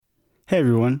Hey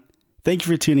everyone, thank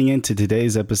you for tuning in to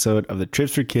today's episode of the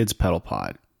Trips for Kids Pedal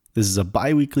Pod. This is a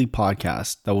bi-weekly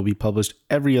podcast that will be published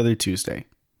every other Tuesday.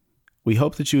 We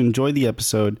hope that you enjoyed the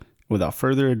episode. Without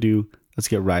further ado, let's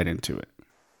get right into it.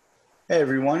 Hey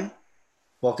everyone,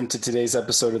 welcome to today's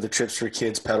episode of the Trips for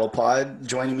Kids Pedal Pod.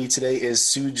 Joining me today is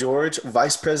Sue George,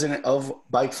 Vice President of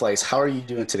BikeFlights. How are you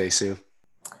doing today, Sue?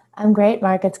 I'm great,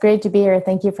 Mark. It's great to be here.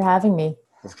 Thank you for having me.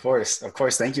 Of course.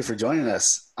 Thank you for joining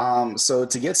us. So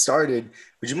to get started,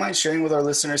 would you mind sharing with our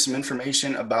listeners some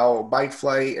information about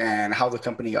BikeFlight and how the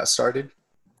company got started?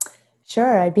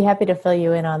 Sure, I'd be happy to fill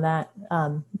you in on that.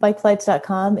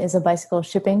 BikeFlights.com is a bicycle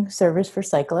shipping service for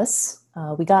cyclists.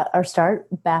 We got our start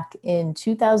back in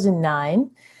 2009,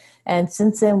 and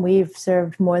since then we've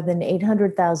served more than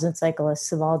 800,000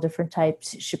 cyclists of all different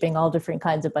types, shipping all different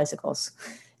kinds of bicycles.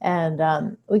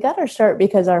 And we got our start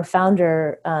because our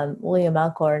founder, William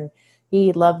Alcorn,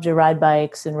 he loved to ride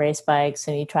bikes and race bikes,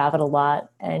 and he traveled a lot.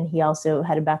 And he also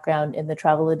had a background in the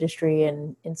travel industry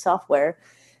and in software,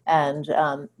 and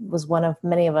was one of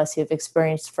many of us who have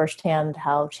experienced firsthand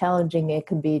how challenging it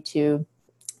can be to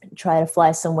try to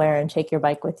fly somewhere and take your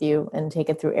bike with you and take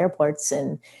it through airports.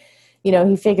 And,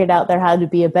 he figured out there had to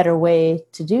be a better way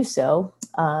to do so.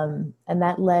 And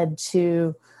that led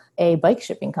to a bike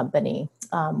shipping company,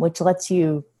 which lets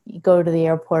you go to the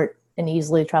airport and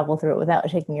easily travel through it without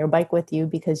taking your bike with you,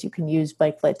 because you can use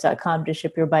bikeflights.com to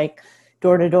ship your bike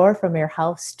door to door from your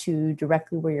house to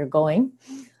directly where you're going.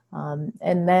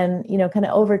 And then, kind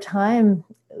of over time,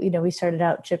 we started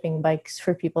out shipping bikes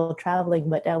for people traveling,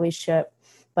 but now we ship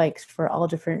bikes for all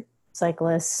different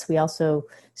cyclists. We also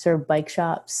serve bike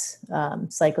shops,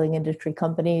 cycling industry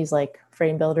companies like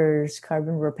frame builders,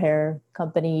 carbon repair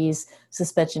companies,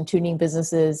 suspension tuning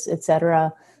businesses,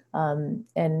 etc.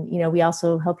 We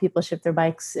also help people ship their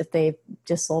bikes if they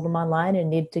just sold them online and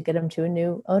need to get them to a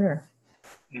new owner.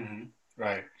 Mm-hmm.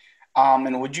 Right.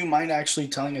 And would you mind actually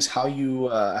telling us how you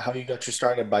got your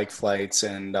start at BikeFlights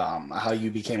and how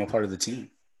you became a part of the team?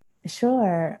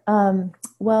 Sure.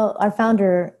 Well, our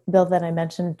founder, Bill, that I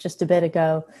mentioned just a bit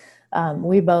ago,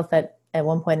 we both at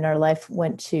one point in our life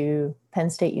went to Penn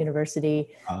State University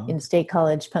Oh. in State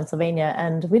College, Pennsylvania,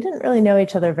 and we didn't really know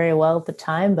each other very well at the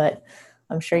time, but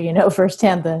I'm sure you know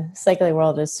firsthand the cycling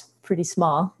world is pretty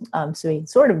small, so we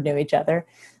sort of knew each other.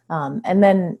 And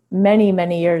then many,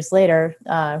 many years later,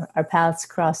 our paths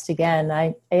crossed again.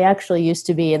 I actually used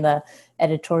to be in the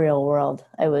editorial world.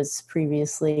 I was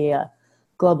previously a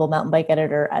global mountain bike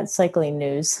editor at Cycling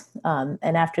News. And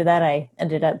after that, I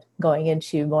ended up going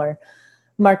into more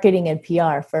marketing and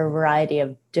PR for a variety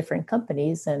of different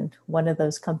companies. And one of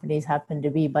those companies happened to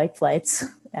be BikeFlights.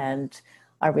 And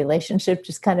our relationship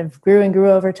just kind of grew and grew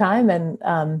over time.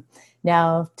 And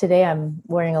now today I'm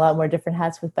wearing a lot more different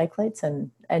hats with BikeFlights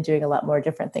and doing a lot more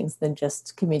different things than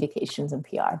just communications and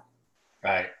PR.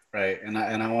 Right, right. And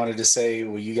I wanted to say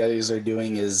what you guys are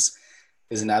doing is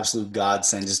an absolute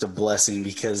godsend, just a blessing,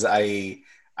 because I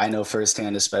know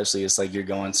firsthand, especially, it's like you're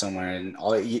going somewhere and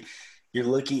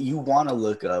you want to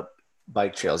look up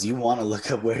bike trails, you want to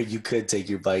look up where you could take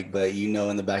your bike, but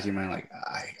in the back of your mind, like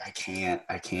I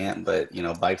can't. But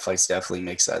BikeFlights definitely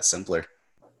makes that simpler.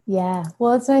 Yeah.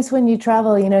 Well, it's nice when you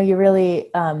travel, you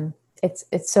really,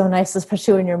 it's so nice,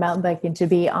 especially when you're mountain biking, to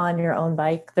be on your own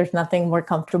bike. There's nothing more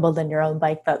comfortable than your own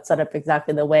bike that's set up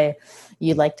exactly the way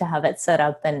you like to have it set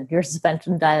up, and your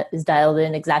suspension is dialed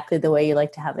in exactly the way you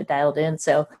like to have it dialed in.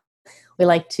 So we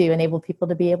like to enable people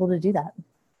to be able to do that.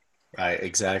 Right,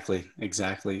 exactly.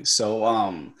 So,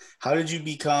 how did you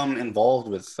become involved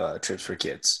with Trips for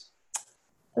Kids?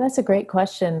 That's a great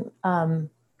question.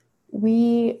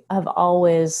 We have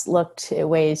always looked at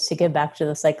ways to give back to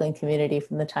the cycling community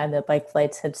from the time that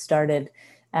BikeFlights had started.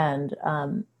 And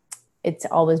it's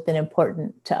always been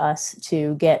important to us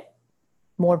to get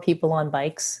more people on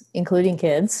bikes, including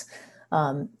kids.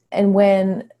 And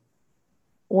when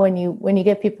you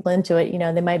get people into it,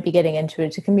 they might be getting into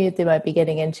it to commute. They might be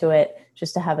getting into it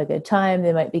just to have a good time.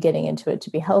 They might be getting into it to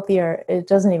be healthier. It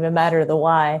doesn't even matter the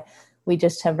why. We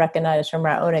just have recognized from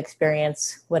our own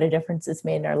experience what a difference it's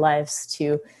made in our lives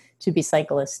to be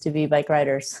cyclists, to be bike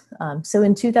riders. So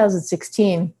in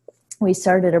 2016, we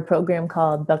started a program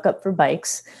called Buck Up for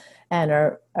Bikes. And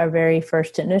our very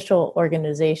first initial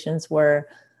organizations were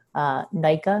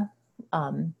NICA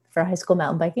for high school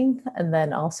mountain biking, and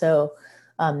then also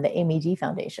the AMED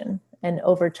Foundation. And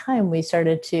over time, we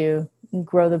started to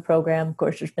grow the program. Of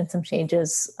course, there's been some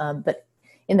changes, but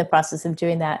in the process of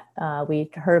doing that, we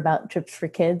heard about Trips for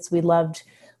Kids. We loved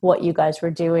what you guys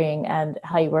were doing and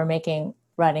how you were making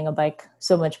riding a bike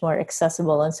so much more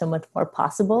accessible and so much more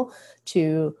possible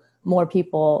to more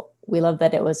people we love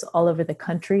that it was all over the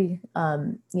country,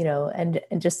 and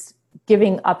just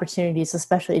giving opportunities,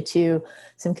 especially to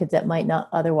some kids that might not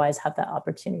otherwise have that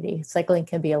opportunity. Cycling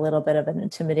can be a little bit of an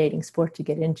intimidating sport to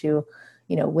get into,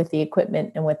 with the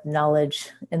equipment and with knowledge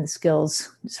and the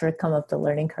skills, sort of come up the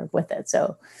learning curve with it.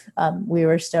 So we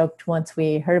were stoked once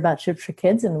we heard about Trips for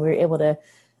Kids, and we were able to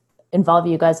involve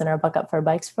you guys in our Buck Up for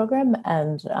Bikes program.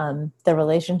 And the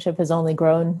relationship has only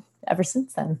grown ever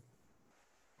since then.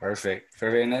 Perfect.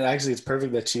 Perfect. And actually, it's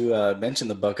perfect that you mentioned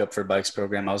the Buck Up for Bikes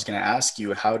program. I was going to ask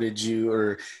you, how did you,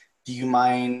 or do you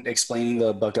mind explaining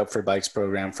the Buck Up for Bikes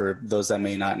program for those that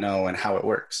may not know and how it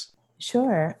works?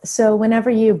 Sure. So whenever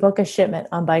you book a shipment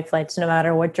on BikeFlights, no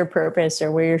matter what your purpose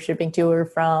or where you're shipping to or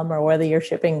from, or whether you're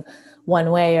shipping one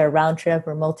way or round trip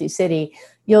or multi-city,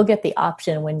 you'll get the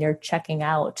option when you're checking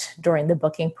out during the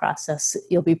booking process.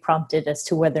 You'll be prompted as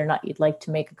to whether or not you'd like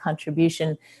to make a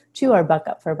contribution to our Buck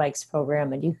Up for Bikes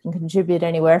program. And you can contribute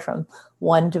anywhere from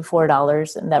 $1 to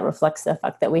 $4. And that reflects the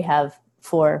fact that we have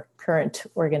 4 current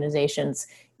organizations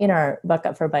in our Buck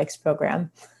Up for Bikes program.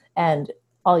 And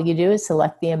all you do is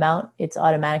select the amount. It's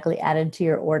automatically added to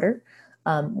your order.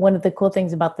 One of the cool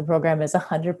things about the program is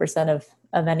 100%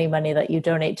 of any money that you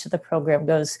donate to the program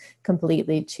goes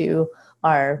completely to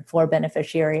our 4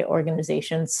 beneficiary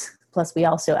organizations. Plus, we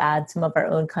also add some of our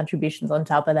own contributions on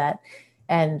top of that.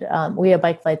 And we at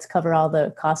BikeFlights cover all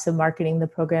the costs of marketing the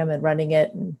program and running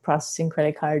it and processing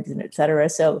credit cards and et cetera.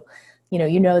 So,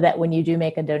 you know that when you do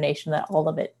make a donation, that all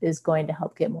of it is going to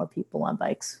help get more people on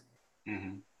bikes.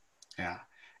 Mm-hmm. Yeah.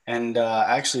 And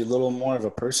actually, a little more of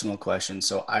a personal question.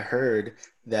 So I heard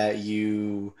that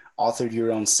you authored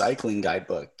your own cycling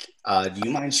guidebook. Do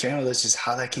you mind sharing with us just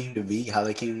how that came to be, how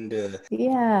that came to?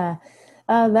 Yeah,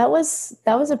 that was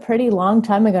a pretty long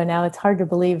time ago now. It's hard to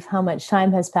believe how much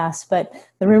time has passed, but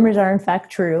the rumors are in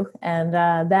fact true. And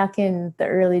back in the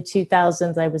early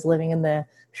 2000s, I was living in the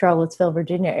Charlottesville,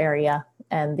 Virginia area,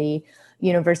 and the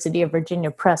University of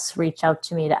Virginia Press reached out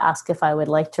to me to ask if I would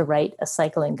like to write a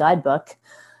cycling guidebook.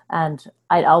 And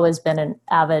I'd always been an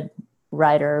avid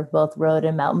rider, both road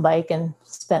and mountain bike, and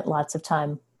spent lots of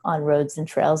time on roads and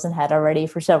trails, and had already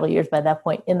for several years by that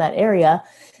point in that area,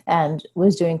 and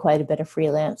was doing quite a bit of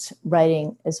freelance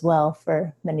writing as well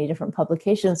for many different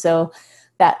publications. So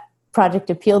that project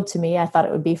appealed to me. I thought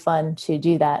it would be fun to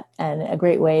do that, and a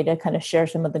great way to kind of share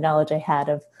some of the knowledge I had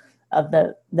of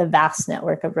the vast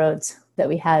network of roads that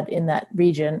we had in that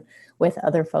region with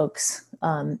other folks.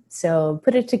 So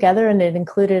put it together, and it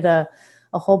included a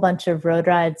whole bunch of road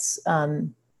rides,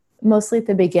 mostly at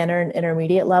the beginner and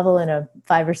intermediate level in a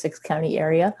 5 or 6 county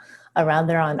area around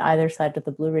there on either side of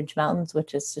the Blue Ridge Mountains,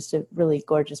 which is just a really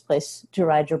gorgeous place to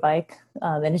ride your bike.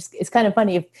 And it's kind of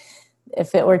funny,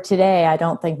 if it were today, I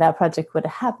don't think that project would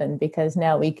have happened, because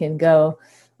now we can go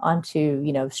onto,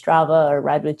 Strava or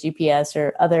Ride with GPS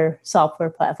or other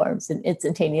software platforms and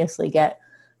instantaneously get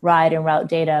ride and route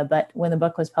data. But when the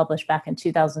book was published back in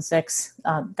 2006,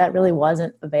 that really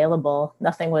wasn't available.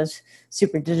 Nothing was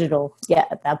super digital yet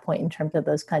at that point in terms of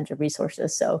those kinds of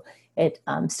resources. So it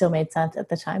still made sense at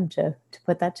the time to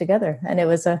put that together. And it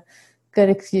was a good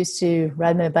excuse to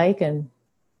ride my bike and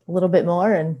a little bit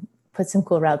more and put some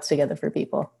cool routes together for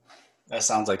people. That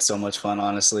sounds like so much fun,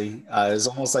 honestly. It's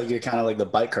almost like you're kind of like the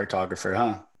bike cartographer,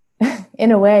 huh?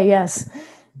 In a way, yes.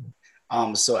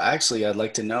 So actually, I'd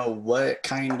like to know, what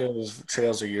kind of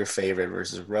trails are your favorite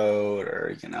versus road,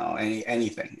 or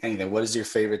anything. What is your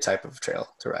favorite type of trail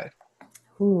to ride?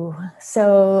 Ooh,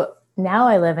 so now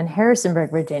I live in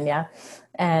Harrisonburg, Virginia,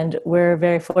 and we're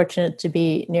very fortunate to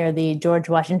be near the George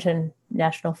Washington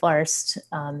National Forest,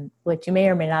 which you may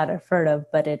or may not have heard of,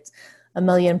 but it's 1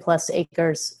 million+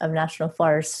 acres of national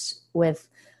forest with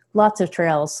lots of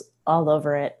trails all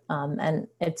over it, and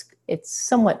it's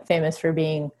somewhat famous for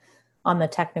being on the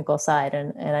technical side,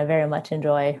 and I very much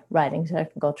enjoy riding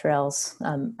technical trails.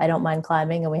 I don't mind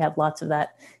climbing, and we have lots of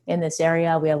that in this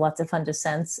area. We have lots of fun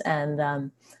descents,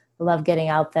 and love getting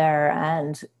out there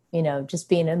and just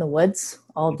being in the woods.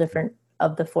 All different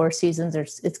of the 4 seasons,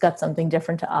 it's got something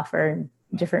different to offer, and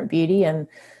different beauty, and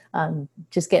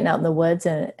just getting out in the woods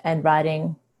and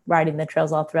riding the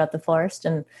trails all throughout the forest.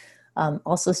 And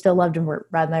also still love to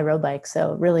ride my road bike.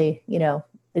 So really,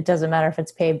 it doesn't matter if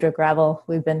it's paved or gravel.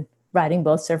 We've been riding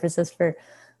both surfaces for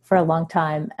a long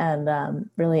time, and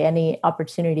really any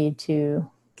opportunity to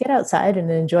get outside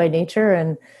and enjoy nature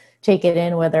and take it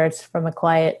in, whether it's from a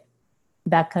quiet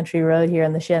backcountry road here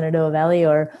in the Shenandoah Valley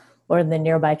or the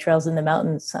nearby trails in the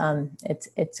mountains.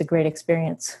 It's a great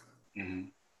experience. Mm-hmm.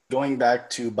 Going back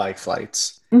to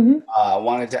BikeFlights, Mm-hmm. I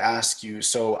wanted to ask you,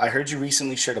 so I heard you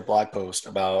recently shared a blog post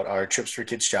about our Trips for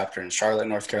Kids chapter in Charlotte,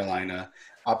 North Carolina.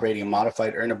 operating a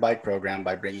modified Earn a Bike program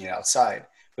by bringing it outside,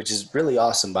 which is really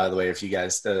awesome, by the way, if you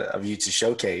guys, of you to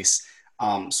showcase.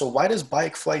 So why does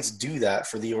BikeFlights do that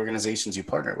for the organizations you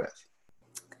partner with?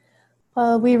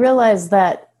 We realize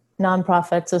that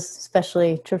nonprofits,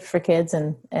 especially Trips for Kids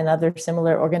and other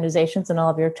similar organizations and all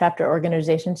of your chapter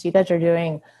organizations, you guys are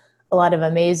doing a lot of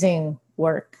amazing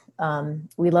work.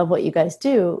 We love what you guys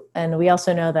do. And we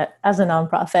also know that as a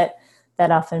nonprofit, that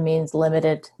often means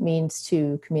limited means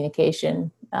to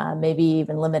communication, maybe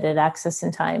even limited access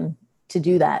and time to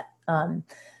do that.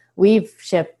 We've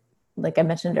shipped, like I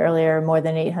mentioned earlier, more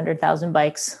than 800,000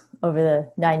 bikes over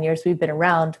the 9 years we've been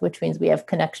around, which means we have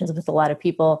connections with a lot of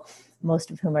people, most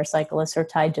of whom are cyclists or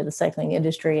tied to the cycling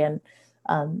industry. And,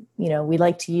 we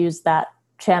like to use that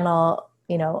channel,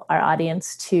 our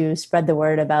audience, to spread the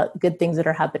word about good things that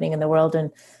are happening in the world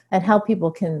and how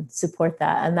people can support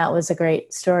that. And that was a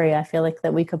great story, I feel like,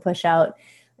 that we could push out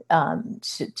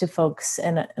to folks.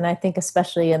 And I think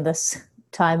especially in this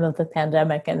time of the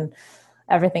pandemic and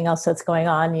everything else that's going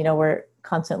on,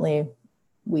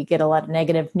 we get a lot of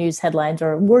negative news headlines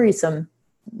or worrisome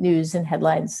news and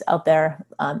headlines out there.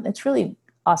 It's really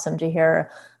awesome to hear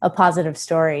a positive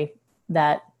story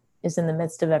that is in the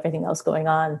midst of everything else going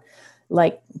on,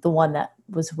 like the one that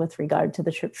was with regard to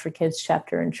the Trips for Kids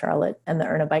chapter in Charlotte and the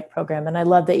Earn a Bike program. And I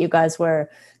love that you guys were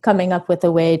coming up with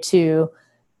a way to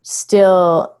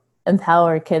still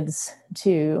empower kids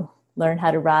to learn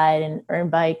how to ride and earn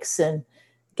bikes and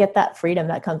get that freedom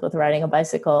that comes with riding a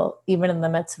bicycle, even in the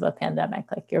midst of a pandemic.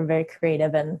 Like, you're very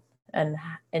creative and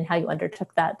how you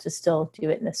undertook that to still do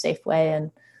it in a safe way.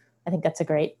 And I think that's a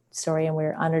great story, and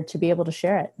we're honored to be able to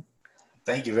share it.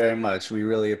 Thank you very much. We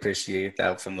really appreciate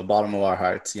that from the bottom of our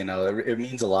hearts. It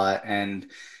means a lot. And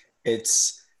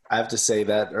I have to say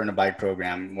that Earn a Bike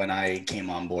program, when I came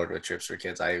on board with Trips for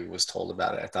Kids, I was told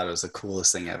about it. I thought it was the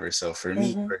coolest thing ever. So for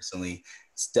me personally,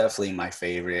 it's definitely my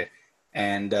favorite.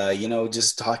 And,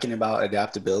 just talking about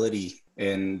adaptability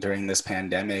during this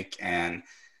pandemic, and,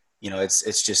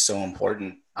 it's just so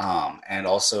important. And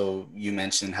also you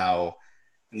mentioned how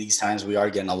in these times we are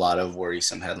getting a lot of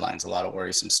worrisome headlines, a lot of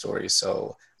worrisome stories.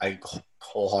 So I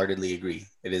wholeheartedly agree.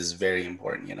 It is very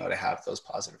important, to have those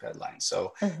positive headlines.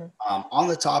 So on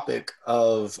the topic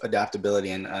of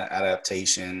adaptability and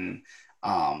adaptation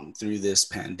through this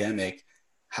pandemic,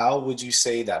 how would you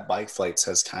say that BikeFlights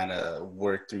has kind of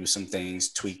worked through some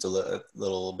things, tweaked a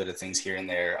little bit of things here and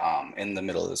there in the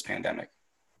middle of this pandemic?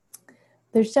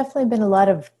 There's definitely been a lot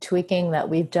of tweaking that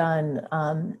we've done.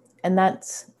 And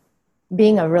that's,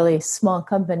 being a really small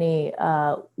company,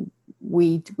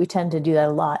 we tend to do that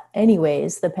a lot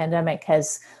anyways. The pandemic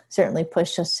has certainly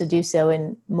pushed us to do so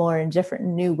in different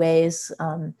new ways.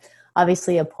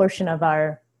 Obviously, a portion of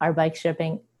our bike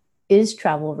shipping is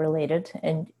travel related.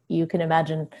 And you can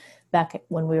imagine back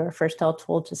when we were first all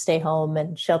told to stay home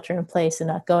and shelter in place and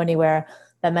not go anywhere,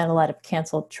 that meant a lot of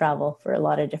canceled travel for a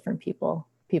lot of different people.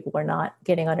 People were not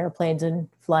getting on airplanes and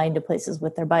flying to places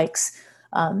with their bikes.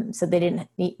 So they didn't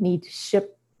need to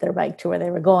ship their bike to where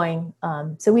they were going.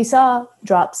 So we saw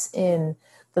drops in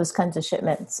those kinds of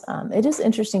shipments. It is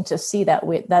interesting to see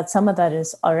that some of that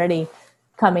is already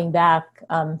coming back.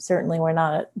 Certainly we're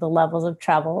not at the levels of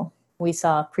travel we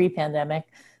saw pre-pandemic,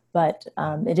 but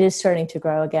it is starting to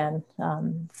grow again.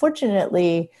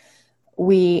 Fortunately,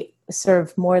 we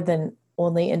serve more than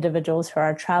only individuals who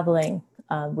are traveling.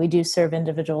 We do serve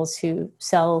individuals who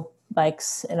sell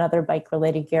bikes and other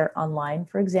bike-related gear online,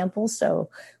 for example. So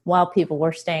while people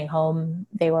were staying home,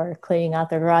 they were cleaning out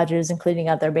their garages and cleaning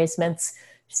out their basements,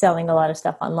 selling a lot of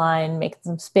stuff online, making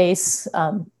some space.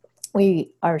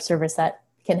 We are a service that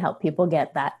can help people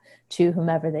get that to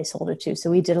whomever they sold it to.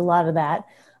 So we did a lot of that.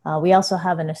 We also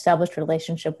have an established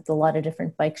relationship with a lot of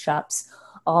different bike shops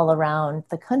all around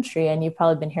the country. And you've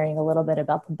probably been hearing a little bit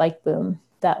about the bike boom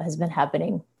that has been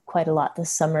happening quite a lot this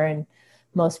summer in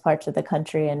most parts of the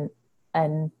country.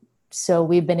 And so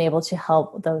we've been able to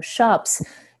help those shops,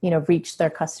 reach their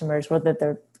customers, whether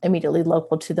they're immediately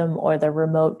local to them or they're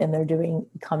remote and they're doing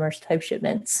e-commerce type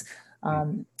shipments.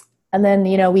 And then,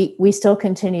 we still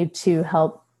continue to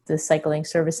help the cycling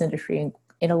service industry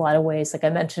in a lot of ways. Like I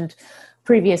mentioned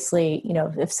previously,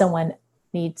 if someone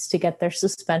needs to get their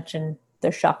suspension,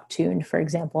 their shock tuned, for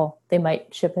example, they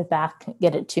might ship it back,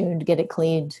 get it tuned, get it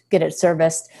cleaned, get it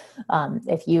serviced.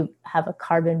 If you have a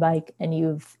carbon bike and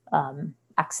you've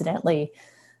accidentally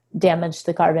damaged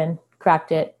the carbon,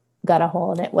 cracked it, got a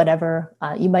hole in it, whatever,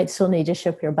 you might still need to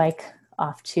ship your bike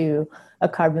off to a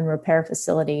carbon repair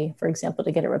facility, for example,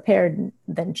 to get it repaired and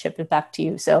then ship it back to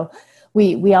you. So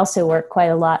we also work quite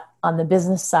a lot on the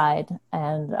business side.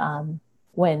 And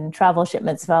when travel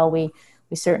shipments fell, we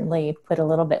certainly put a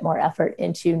little bit more effort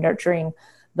into nurturing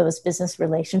those business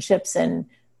relationships and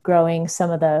growing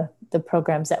some of the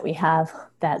programs that we have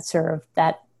that serve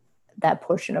that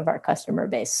portion of our customer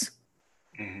base.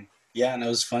 Mm-hmm. Yeah, and it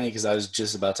was funny because I was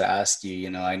just about to ask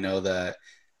you, I know that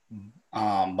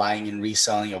buying and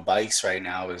reselling of bikes right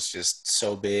now is just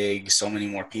so big. So many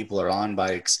more people are on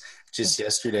bikes. Just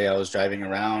yesterday, I was driving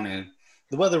around and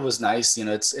the weather was nice.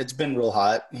 It's been real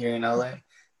hot here in LA,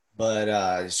 but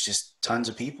it's just tons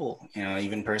of people.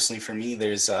 Even personally for me,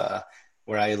 there's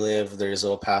where I live, there's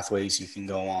little pathways you can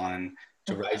go on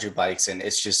to ride your bikes, and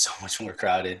it's just so much more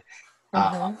crowded.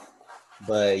 Mm-hmm.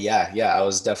 But yeah, I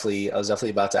was definitely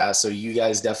about to ask. So you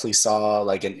guys definitely saw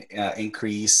like an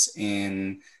increase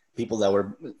in people that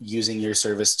were using your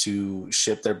service to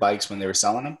ship their bikes when they were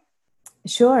selling them.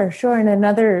 Sure. And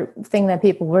another thing that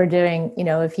people were doing,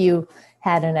 if you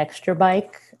had an extra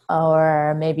bike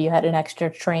or maybe you had an extra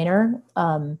trainer,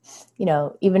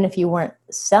 even if you weren't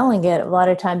selling it, a lot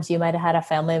of times you might have had a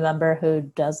family member who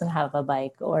doesn't have a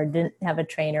bike or didn't have a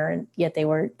trainer, and yet they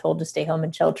were told to stay home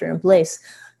and shelter in place.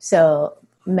 So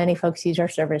many folks use our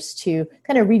service to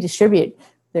kind of redistribute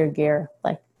their gear.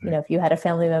 Like, if you had a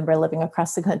family member living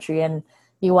across the country and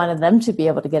you wanted them to be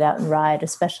able to get out and ride,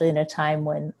 especially in a time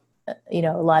when a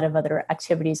lot of other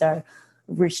activities are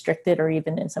restricted or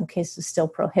even in some cases still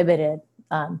prohibited.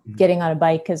 Getting on a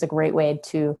bike is a great way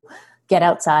to get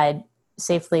outside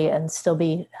safely and still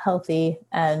be healthy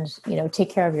and, take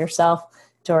care of yourself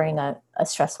during a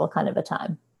stressful kind of a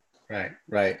time.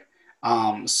 Right.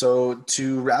 So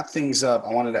to wrap things up,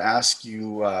 I wanted to ask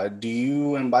you, do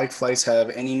you and BikeFlights have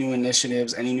any new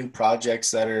initiatives, any new projects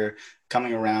that are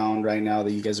coming around right now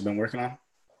that you guys have been working on?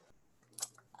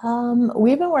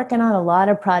 We've been working on a lot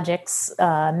of projects,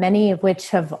 many of which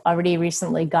have already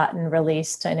recently gotten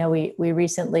released. I know we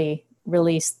recently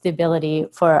released the ability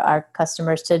for our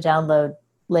customers to download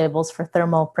labels for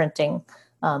thermal printing,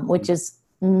 which is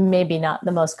maybe not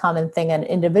the most common thing an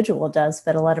individual does,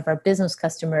 but a lot of our business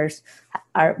customers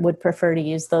would prefer to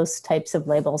use those types of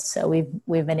labels. So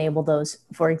we've enabled those,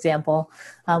 for example.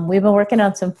 We've been working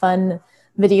on some fun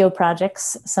video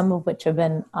projects, some of which have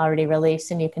been already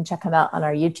released, and you can check them out on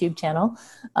our YouTube channel.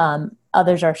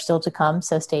 Others are still to come,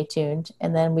 so stay tuned.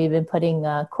 And then we've been putting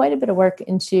quite a bit of work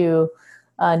into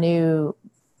a new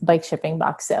bike shipping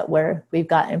box set where we've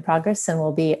got in progress and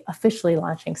we'll be officially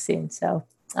launching soon. So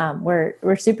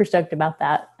we're super stoked about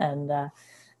that. And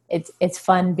it's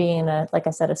fun being, like I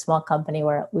said, a small company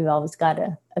where we've always got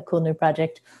a cool new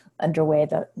project underway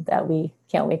that we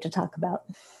can't wait to talk about.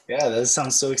 Yeah, that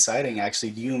sounds so exciting. Actually,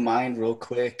 do you mind real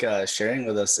quick sharing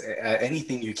with us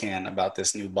anything you can about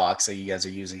this new box that you guys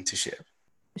are using to ship?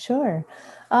 Sure.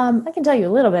 I can tell you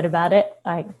a little bit about it.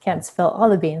 I can't spill all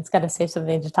the beans. Got to save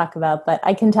something to talk about, but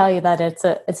I can tell you that it's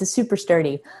a super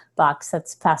sturdy box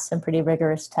that's passed some pretty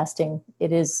rigorous testing.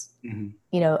 It is,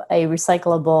 a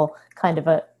recyclable kind of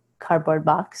a cardboard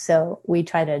box. So we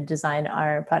try to design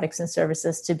our products and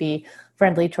services to be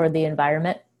friendly toward the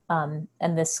environment.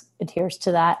 And this adheres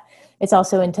to that. It's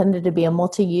also intended to be a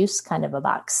multi-use kind of a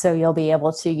box. So you'll be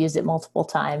able to use it multiple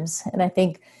times. And I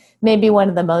think maybe one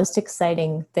of the most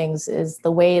exciting things is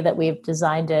the way that we've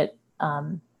designed it.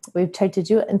 We've tried to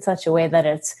do it in such a way that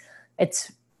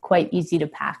it's quite easy to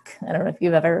pack. I don't know if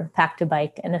you've ever packed a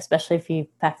bike, and especially if you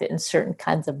packed it in certain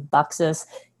kinds of boxes,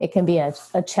 it can be a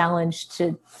challenge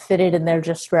to fit it in there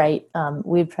just right.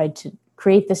 We've tried to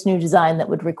create this new design that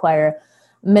would require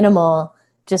minimal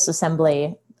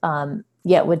disassembly,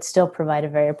 yet would still provide a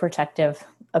very protective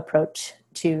approach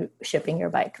to shipping your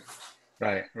bike.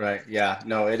 Right. Yeah,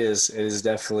 no, it is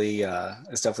definitely,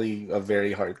 it's definitely a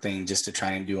very hard thing just to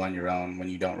try and do on your own when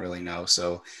you don't really know.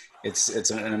 So it's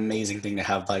an amazing thing to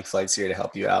have BikeFlights here to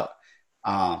help you out.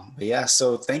 But yeah,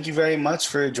 so thank you very much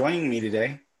for joining me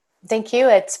today. Thank you.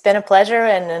 It's been a pleasure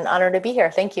and an honor to be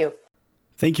here. Thank you.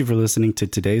 Thank you for listening to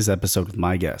today's episode with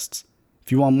my guests.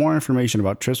 If you want more information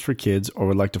about Trips for Kids or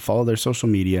would like to follow their social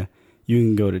media, you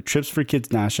can go to Trips for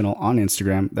Kids National on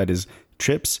Instagram. That is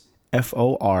Trips,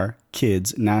 FOR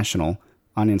Kids National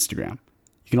on Instagram.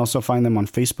 You can also find them on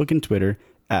Facebook and Twitter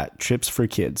at Trips for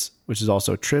Kids, which is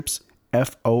also Trips,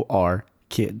 FOR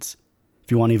Kids. If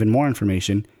you want even more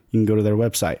information, you can go to their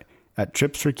website at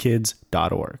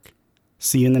tripsforkids.org.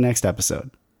 See you in the next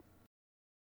episode.